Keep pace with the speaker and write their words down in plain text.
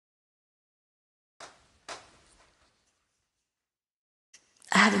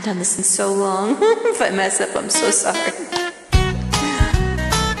I haven't done this in so long. If I mess up, I'm so sorry.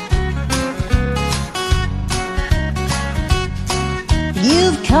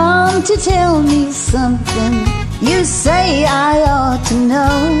 You've come to tell me something you say I ought to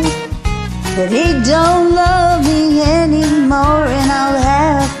know, that he don't love me anymore and I'll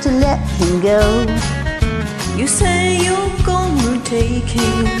have to let him go. You say you're gonna take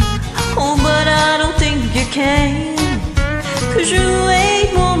him, oh, but I don't think you can, 'cause you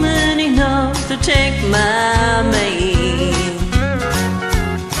ain't woman enough to take my man.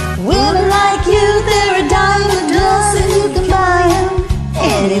 Women like you, they're a dime a dozen. You can buy him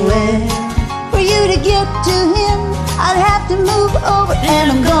anywhere. For you to get to him, I'd have to move over,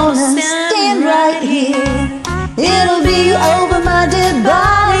 and I'm gonna stand right here. It'll be over my dead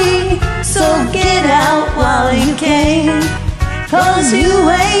body, so get out while you can, 'cause you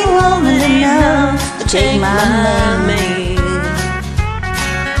ain't woman enough to take my man.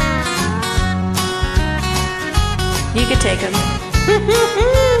 You can take him.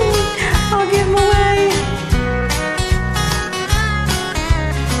 I'll give him away.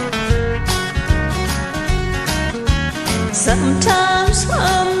 Sometimes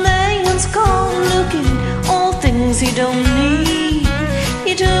a man's gone looking all things he don't need.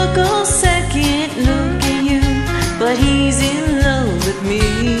 He took a second look at you, but he's in love with me.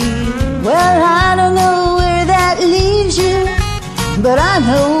 Well, I don't know where that leaves you, but I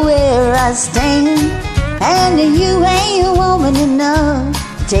know where I stand, and you ain't a woman enough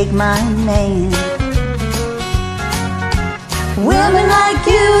to take my man. Women like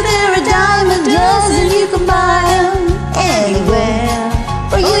you, they're a dime a dozen. You can buy them anywhere.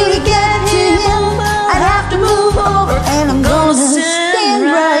 For you to get to him, I'd have to move over, and I'm gonna stand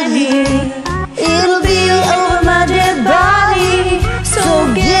right here. It'll be over my dead body, so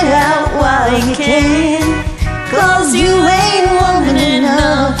get out while you can, 'cause you ain't woman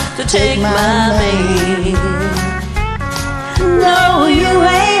enough to take my man. No, you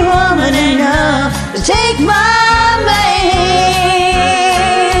ain't woman enough to take my man.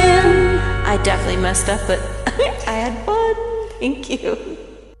 I definitely messed up, but I had fun. Thank you.